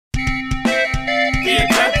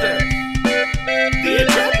Attempters! The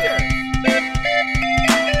Attempters!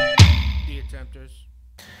 The Attempters.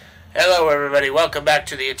 Hello everybody, welcome back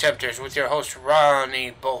to The Attempters with your host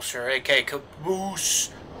Ronnie Bolser, aka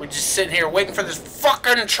Caboose. We're just sitting here waiting for this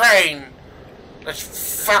fucking train.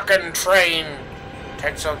 This fucking train.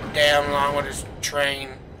 Takes so damn long with this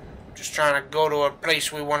train. Just trying to go to a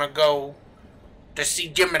place we want to go. To see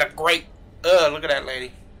Jimmy the Great. Ugh, look at that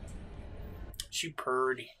lady. She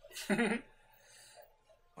purty. When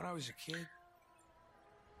I was a kid,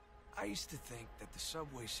 I used to think that the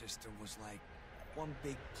subway system was like one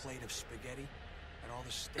big plate of spaghetti and all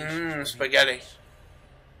the stations were spaghetti. meatballs.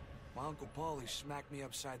 My Uncle Paulie smacked me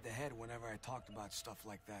upside the head whenever I talked about stuff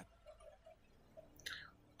like that.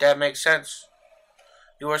 That makes sense.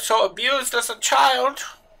 You were so abused as a child,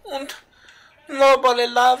 and nobody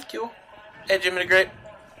loved you. Hey, Jimmy the Great.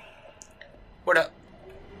 What up?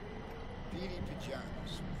 Beady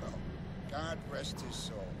pajamas. Well, God rest his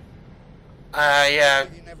soul. Yeah,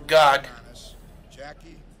 He never God. ran on us.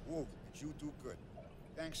 Jackie, woo, did you do good.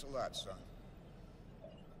 Thanks a lot, son.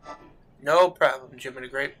 No problem, Jimmy the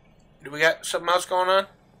Great. Do we got something else going on?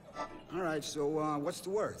 All right, so, what's the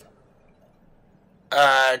word?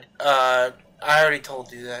 I already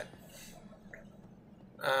told you that.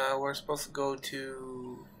 We're supposed to go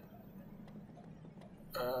to,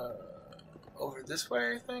 over this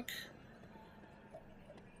way, I think?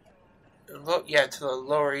 Yeah, to the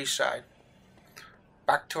Lower East Side.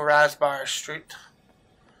 Back to Raspberry Street.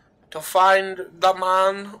 To find the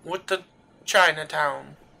man with the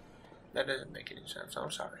Chinatown. That doesn't make any sense,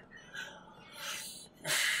 I'm sorry.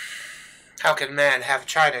 How can man have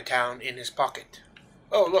Chinatown in his pocket?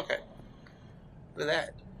 Oh, look at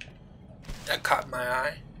that. That caught my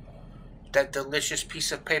eye. That delicious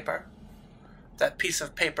piece of paper. That piece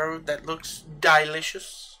of paper that looks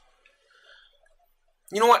delicious.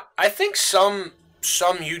 You know what? I think some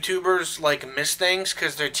YouTubers like miss things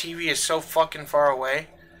because their TV is so fucking far away.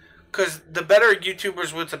 Because the better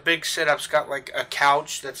YouTubers with the big setups got like a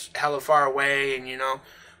couch that's hella far away, and you know,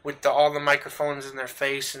 with all the microphones in their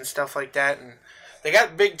face and stuff like that, and they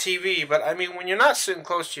got big TV. But I mean, when you're not sitting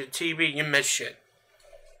close to your TV, you miss shit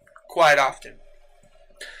quite often.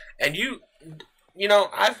 And you know,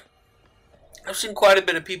 I've seen quite a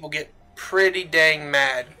bit of people get pretty dang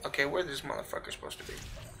mad. Okay, where's this motherfucker supposed to be?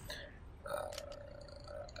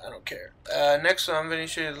 I don't care. Next on Vinny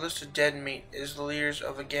Shitty, the list of dead meat is the leaders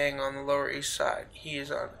of a gang on the Lower East Side. He is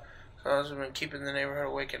on. So has been keeping the neighborhood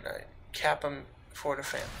awake at night. Cap him for the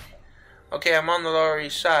family. Okay, I'm on the Lower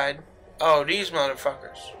East Side. Oh, these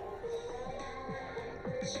motherfuckers.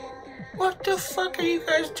 What the fuck are you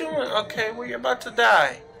guys doing? Okay, well, you're about to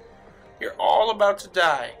die. You're all about to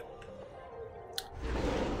die.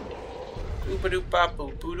 Boop-a-doop-bop,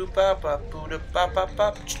 boop-a-doop-bop,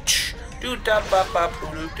 boop-a-bop-bop-bop,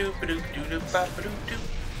 do-da-bop-bop-boo-doo-doop-a-doop-doo-doop-bop-a-doop-doo.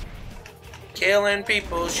 Killing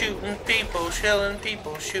people, shooting people, shilling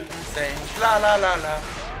people, shooting things, la la la la.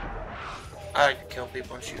 I like to kill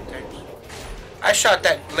people and shoot things. I shot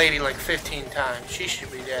that lady like 15 times. She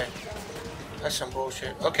should be dead. That's some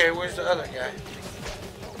bullshit. Okay, where's the other guy?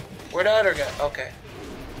 Where'd the other guy? Okay.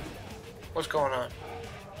 What's going on?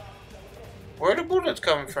 Where are the bullets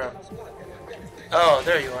coming from? Oh,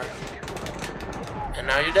 there you are. And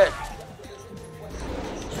now you're dead.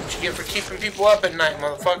 That's what you get for keeping people up at night,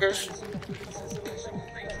 motherfuckers.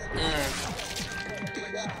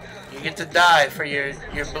 You get to die for your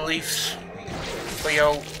beliefs, for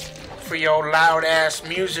your loud ass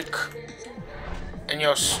music, and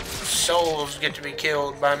your souls get to be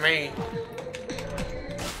killed by me.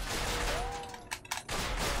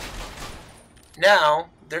 Now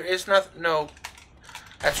there is nothing. No,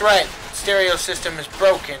 that's right. Stereo system is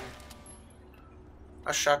broken.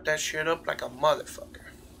 I shot that shit up like a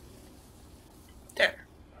motherfucker. There.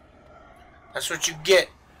 That's what you get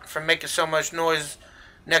for making so much noise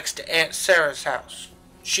next to Aunt Sarah's house.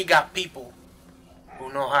 She got people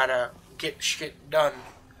who know how to get shit done.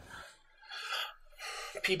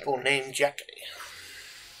 People named Jackie.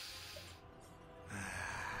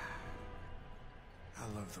 I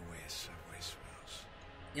love the way a subway smells.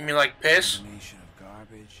 You mean like piss? A combination of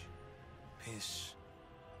garbage, piss,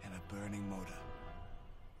 and a burning motor.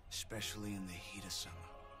 Especially in the heat of summer.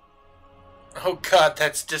 Oh god,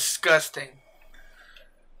 that's disgusting.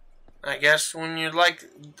 I guess when you're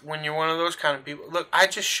one of those kind of people. Look, I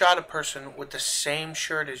just shot a person with the same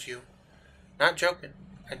shirt as you. Not joking.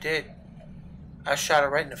 I did. I shot her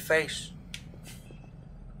right in the face.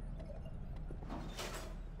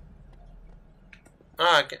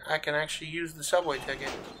 Oh, I can actually use the subway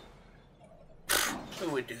ticket. Who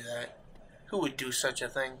would do that? Who would do such a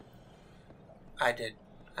thing? I did.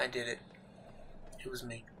 I did it. It was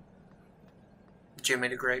me. Jimmy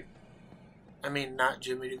the Grape. I mean, not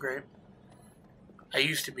Jimmy the Grape. I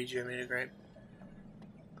used to be Jimmy the Grape.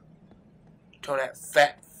 Told that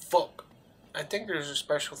fat fuck. I think there's a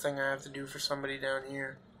special thing I have to do for somebody down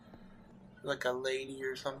here. Like a lady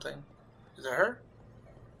or something. Is it her?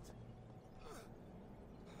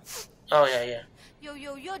 Oh, yeah. Yo,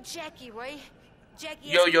 you're Jackie, right? Jackie.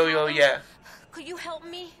 Yo, yeah. Could you help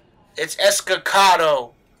me? It's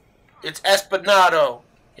Escacado. It's Espinado.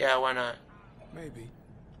 Yeah, why not? Maybe.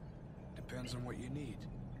 Depends on what you need.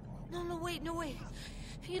 No, wait.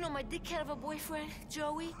 You know my dickhead of a boyfriend,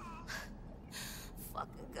 Joey?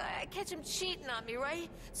 Fucking guy, I catch him cheating on me, right?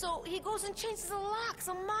 So he goes and changes the locks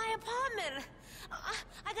on my apartment.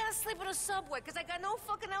 I gotta sleep in a subway, because I got no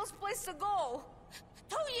fucking else place to go.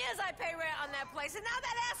 2 years I pay rent on that place, and now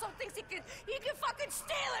that asshole thinks he can fucking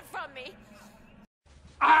steal it from me.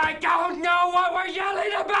 I don't know what we're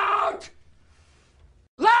yelling about!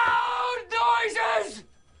 Loud noises!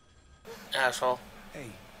 Asshole.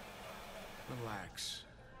 Hey, relax.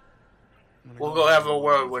 We'll go have a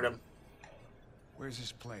word with him. Where's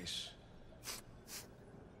this place?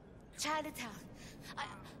 Chinatown.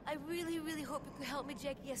 I really, really hope you could help me,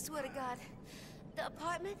 Jackie. I swear to God. The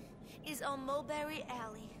apartment is on Mulberry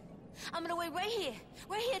Alley. I'm gonna wait right here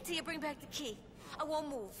till you bring back the key. I won't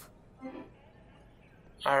move.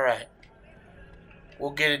 Alright.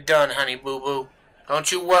 We'll get it done, honey boo boo.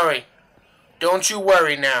 Don't you worry. Don't you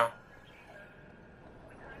worry now.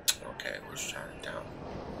 Okay, where's Chinatown?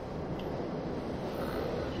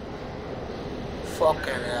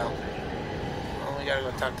 Fucking hell. Well, we gotta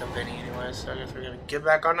go talk to Vinny anyway, so I guess we're gonna get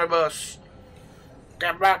back on the bus.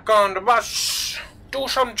 Get back on the bus. Do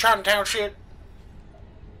some Chinatown shit.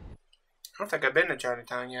 I don't think I've been to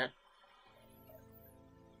Chinatown yet.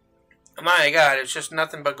 My God, it's just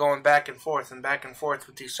nothing but going back and forth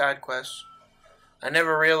with these side quests. I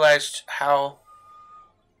never realized how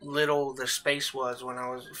little the space was when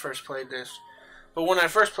I first played this. But when I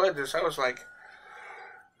first played this, I was like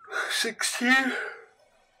 16.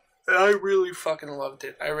 And I really fucking loved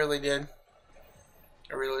it. I really did.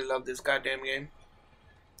 I really loved this goddamn game.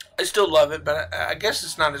 I still love it, but I guess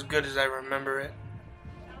it's not as good as I remember it.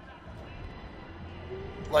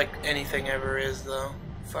 Like anything ever is, though.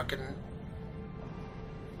 Fucking...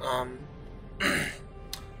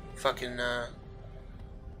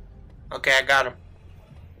 Okay, I got him.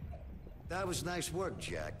 That was nice work,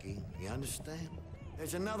 Jackie. You understand?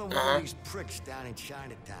 There's another one of these pricks down in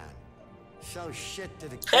Chinatown. Sell shit to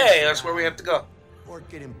the kids. Hey, that's where we have to go.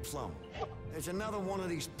 Work it in Plum. There's another one of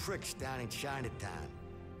these pricks down in Chinatown.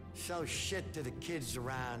 Sell shit to the kids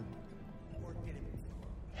around. Work it in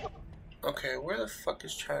Plum. Okay, where the fuck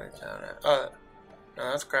is Chinatown at? No,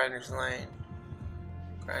 that's Grinders Lane.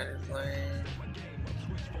 Grinders Lane.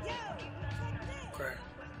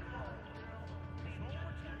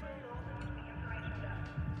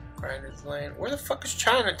 Grinders Lane. Where the fuck is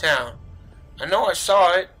Chinatown? I know I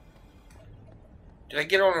saw it. Did I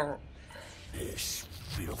get on a... This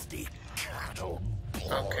filthy cattle.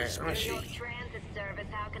 Okay, let me see. Transit service,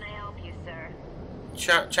 how can I help you, sir?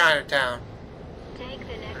 Chinatown. Take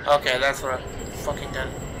the next... Okay, that's what I fucking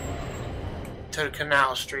done. To the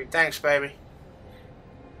Canal Street. Thanks, baby.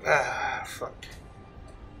 Ah, fuck.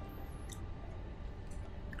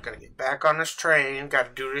 Gotta get back on this train.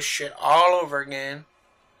 Gotta do this shit all over again.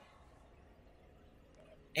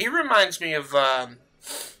 He reminds me of the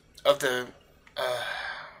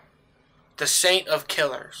Saint of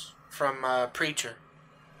Killers from Preacher.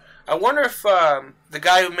 I wonder if the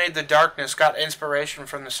guy who made The Darkness got inspiration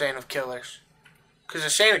from the Saint of Killers. Because the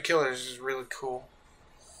Saint of Killers is really cool.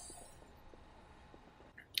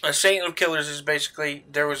 A Saint of Killers is basically,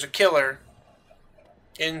 there was a killer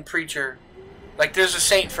in Preacher. Like, there's a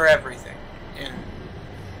saint for everything.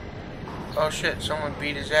 Oh shit, someone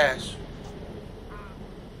beat his ass.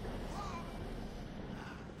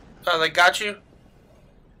 Oh, they got you?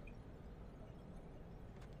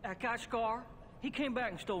 That guy Scar, he came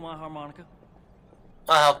back and stole my harmonica.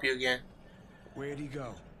 I'll help you again. Where'd he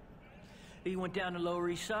go? He went down the Lower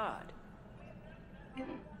East Side.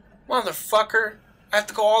 Motherfucker. I have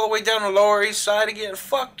to go all the way down the Lower East Side again?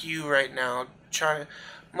 Fuck you right now.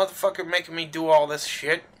 Motherfucker making me do all this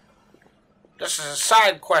shit. This is a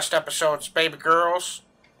side quest episodes, baby girls.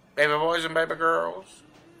 Baby boys and baby girls.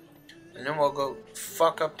 And then we'll go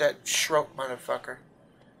fuck up that Shroak motherfucker.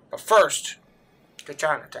 But first, to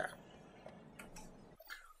Chinatown.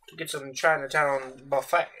 To get some Chinatown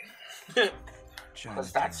buffet.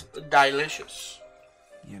 Because that's delicious.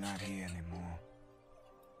 You're not here anymore.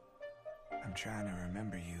 I'm trying to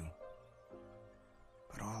remember you.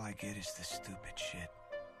 But all I get is this stupid shit.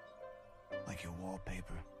 Like like your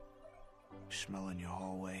wallpaper, smelling your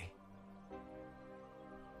hallway.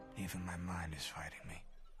 Even my mind is fighting me.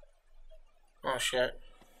 Oh shit.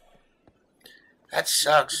 That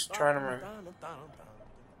sucks. Trying to remember.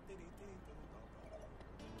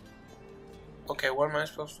 Okay, what am I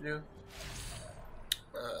supposed to do?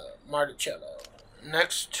 Marticello.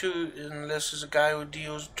 Next to in the list is a guy who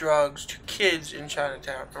deals drugs to kids in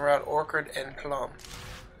Chinatown around Orchard and Plum.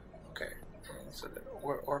 Okay, so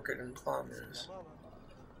where Orchard and Plum is.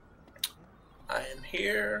 I am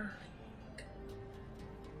here.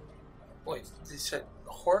 Wait, they said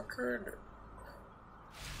Orchard?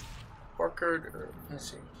 Orchard, or, let me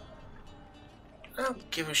see. I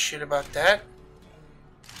don't give a shit about that.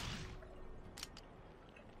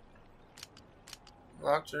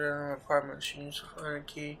 Locked her in an apartment. She needs to find a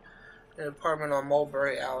key. An apartment on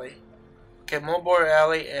Mulberry Alley. Okay, Mulberry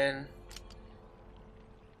Alley and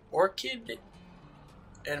Orchid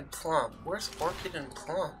and Plum. Where's Orchid and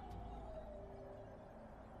Plum?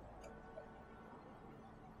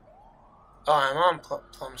 Oh, I'm on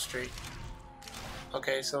Plum Street.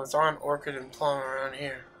 Okay, so it's on Orchid and Plum around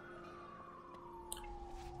here.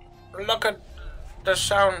 Look at the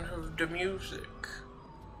sound of the music.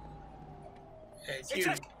 Hey,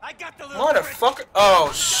 dude. Motherfucker.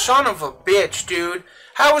 Oh, son of a bitch, dude.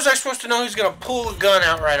 How was I supposed to know he's gonna pull the gun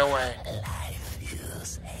out right away?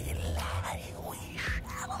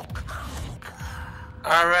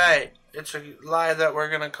 Alright. It's a lie that we're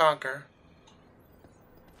gonna conquer.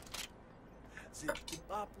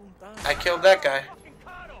 I killed that guy.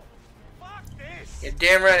 You're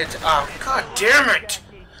damn right it's... Oh, god damn it!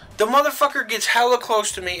 The motherfucker gets hella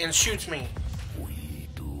close to me and shoots me.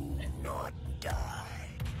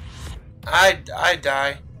 I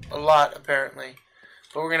die a lot, apparently.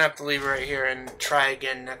 But we're going to have to leave right here and try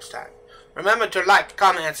again next time. Remember to like,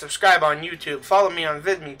 comment, and subscribe on YouTube. Follow me on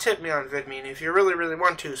VidMe, tip me on VidMe, and if you really, really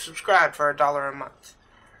want to, subscribe for $1 a month.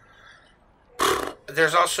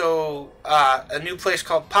 There's also a new place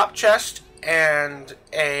called Pop Chest and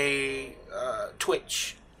a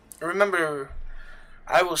Twitch. Remember,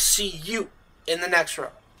 I will see you in the next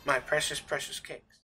row, my precious, precious cake.